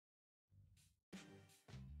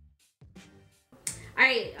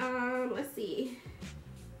Alright, let's see.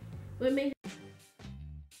 What made...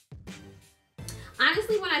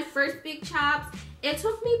 Honestly, when I first big chopped, it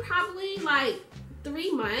took me probably like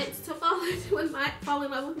 3 months to fall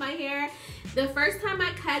in love with my hair. The first time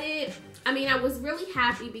I cut it, I mean, I was really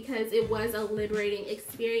happy because it was a liberating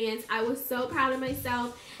experience. I was so proud of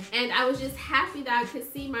myself, and I was just happy that I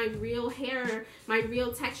could see my real hair, my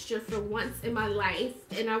real texture for once in my life,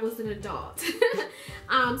 and I was an adult.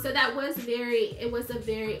 So that was it was a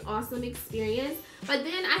very awesome experience. But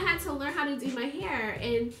then I had to learn how to do my hair,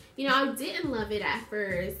 and you know, I didn't love it at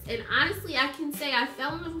first. And honestly, I can say I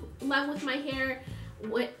fell in love with my hair.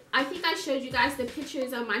 I think I showed you guys the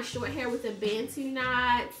pictures of my short hair with the Bantu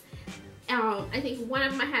knots. I think one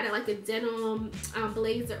of them I had like a denim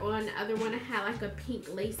blazer on, the other one I had like a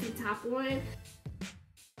pink lacy top on.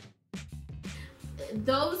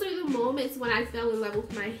 Those are the moments when I fell in love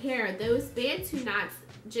with my hair. Those Bantu knots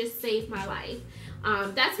just saved my life.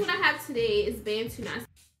 That's what I have today, is Bantu knots,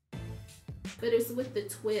 but it's with the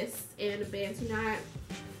twist and a Bantu knot.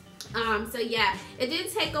 So yeah, it did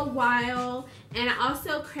take a while, and I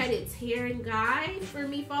also credit Taryn Guy for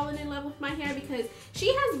me falling in love with my hair, because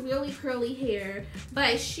she has really curly hair,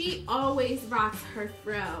 but she always rocks her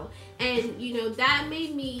fro, and you know, that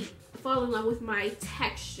made me fall in love with my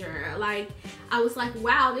texture. Like, I was like,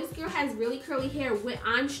 wow, this girl has really curly hair, what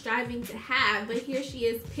I'm striving to have, but here she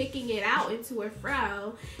is picking it out into her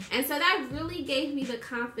fro. And so that really gave me the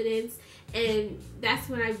confidence, and that's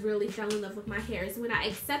when I really fell in love with my hair, is when I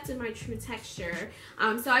accepted my true texture.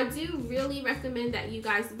 So I do really recommend that you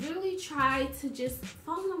guys really try to just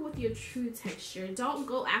fall in love with your true texture. Don't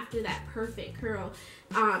go after that perfect curl.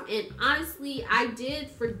 And honestly, I did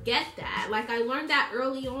forget that. Like, I learned that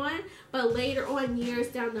early on, but later on, years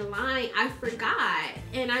down the line, I forgot.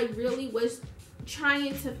 And I really was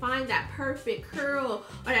trying to find that perfect curl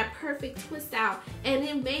or that perfect twist out, and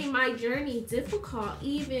it made my journey difficult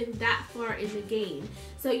even that far in the game.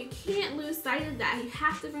 So you can't lose sight of that. You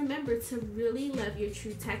have to remember to really love your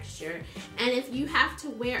true texture. And if you have to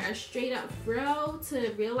wear a straight up fro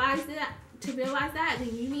to realize that,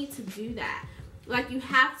 then you need to do that. Like, you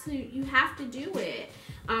have to do it.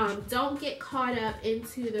 Don't get caught up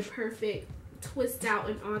into the perfect twist out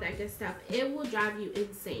and all that good stuff. It will drive you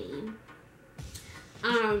insane.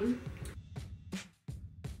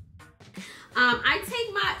 I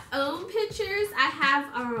take my own pictures. I have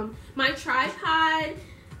my tripod,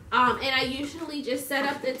 and I usually just set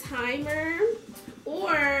up the timer,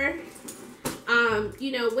 or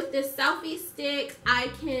you know, with the selfie stick, I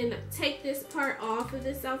can take this part off of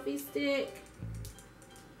the selfie stick.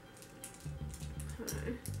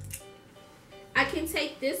 I can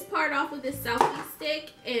take this part off of the selfie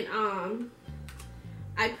stick, and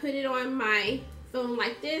I put it on my phone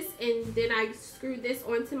like this, and then I screw this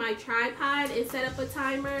onto my tripod and set up a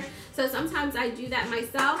timer. So sometimes I do that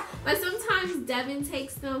myself, but sometimes Devin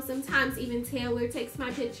takes them, sometimes even Taylor takes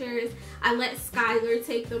my pictures. I let Skylar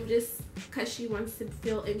take them just because she wants to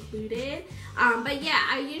feel included. But yeah,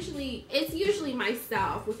 it's usually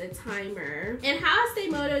myself with a timer. And how I stay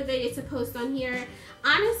motivated to post on here,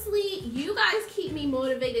 honestly, you guys keep me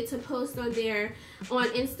motivated to post on there on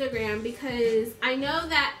Instagram, because I know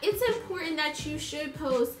that it's important that you should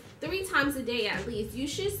post 3 times a day at least. You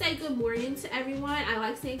should say good morning to everyone. I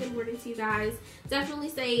like saying good morning to you guys. Definitely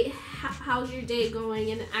say how's your day going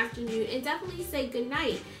in the afternoon, and definitely say good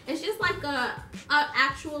night. It's just like a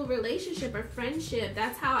actual relationship or friendship.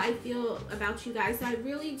 That's how I feel about you guys. So I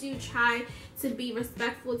really do try to be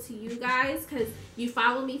respectful to you guys, because you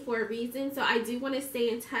follow me for a reason. So I do want to stay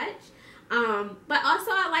in touch. But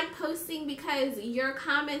also I like posting because your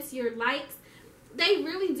comments, your likes, they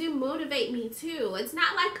really do motivate me too. It's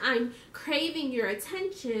not like I'm craving your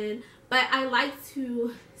attention, but I like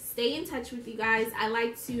to stay in touch with you guys. I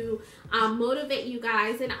like to motivate you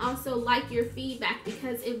guys, and I also like your feedback,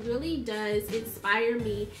 because it really does inspire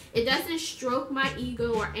me. It doesn't stroke my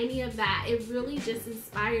ego or any of that. It really just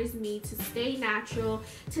inspires me to stay natural,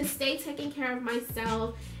 to stay taking care of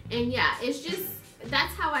myself. And yeah, it's just,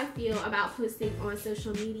 that's how I feel about posting on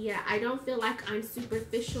social media. I don't feel like I'm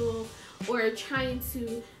superficial or trying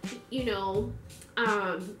to, you know,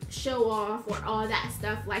 show off or all that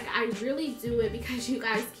stuff. Like, I really do it because you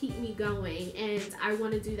guys keep me going, and I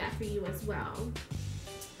want to do that for you as well.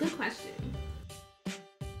 Good question.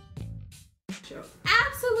 Sure.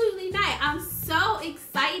 Absolutely not. I'm so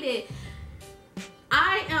excited.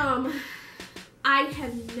 I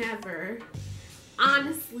have never,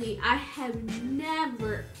 honestly, I have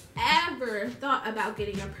never ever thought about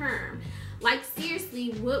getting a perm. Like,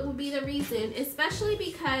 seriously, what would be the reason? Especially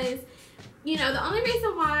because, you know, the only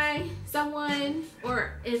reason why someone,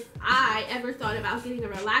 or if I ever thought about getting a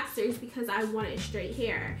relaxer, is because I wanted straight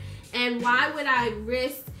hair. And why would I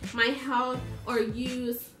risk my health or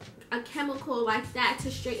use a chemical like that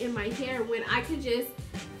to straighten my hair when I could just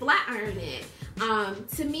flat iron it?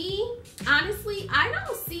 To me, honestly, I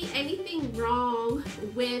don't see anything wrong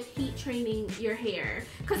with heat training your hair,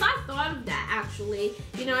 because I thought of that actually.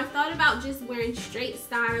 You know, I thought about just wearing straight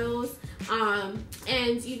styles,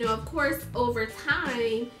 and you know, of course, over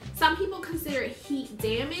time, some people consider it heat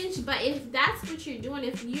damage, but if that's what you're doing,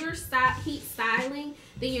 if you're heat styling,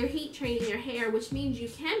 then you're heat training your hair, which means you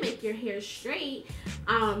can make your hair straight,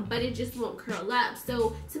 but it just won't curl up.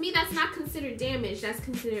 So to me, that's not considered damage, that's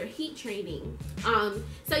considered heat training.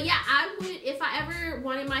 So yeah, I would, if I ever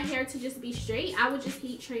wanted my hair to just be straight, I would just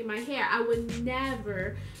heat train my hair. I would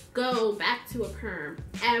never go back to a perm,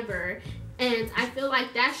 ever. And I feel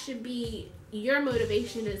like that should be your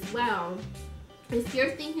motivation as well. If you're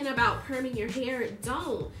thinking about perming your hair,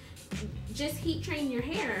 don't. Just heat train your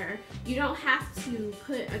hair. You don't have to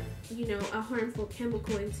put a harmful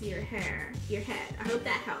chemical into your hair, your head. I hope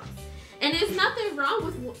that helps. And there's nothing wrong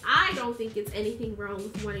with, I don't think it's anything wrong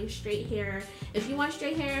with wanting straight hair. If you want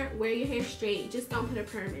straight hair, wear your hair straight. Just don't put a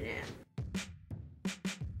perm in it.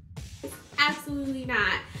 Absolutely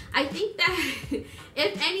not. I think that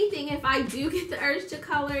if anything, if I do get the urge to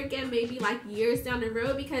color again, maybe like years down the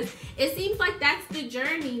road, because it seems like that's the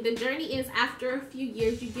journey. The journey is after a few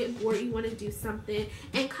years, you get bored, you want to do something,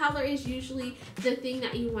 and color is usually the thing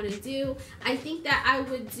that you want to do. I think that I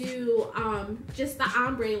would do just the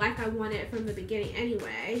ombre like I wanted from the beginning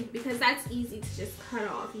anyway, because that's easy to just cut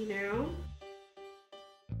off, you know?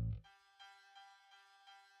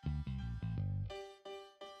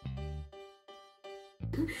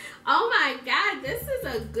 Oh my God, this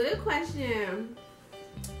is a good question.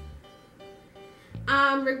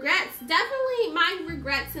 Regrets, definitely my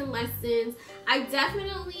regrets and lessons. I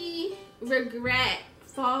definitely regret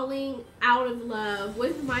falling out of love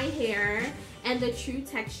with my hair and the true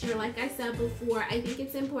texture. Like I said before, I think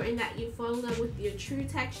it's important that you fall in love with your true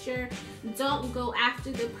texture. Don't go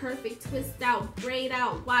after the perfect twist out, braid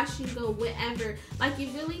out, wash and go, whatever. Like, you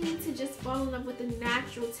really need to just fall in love with the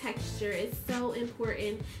natural texture. It's so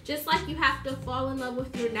important. Just like you have to fall in love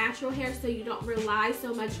with your natural hair so you don't rely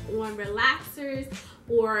so much on relaxers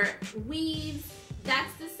or weaves.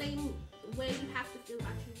 That's the same way you have to feel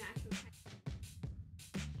about your natural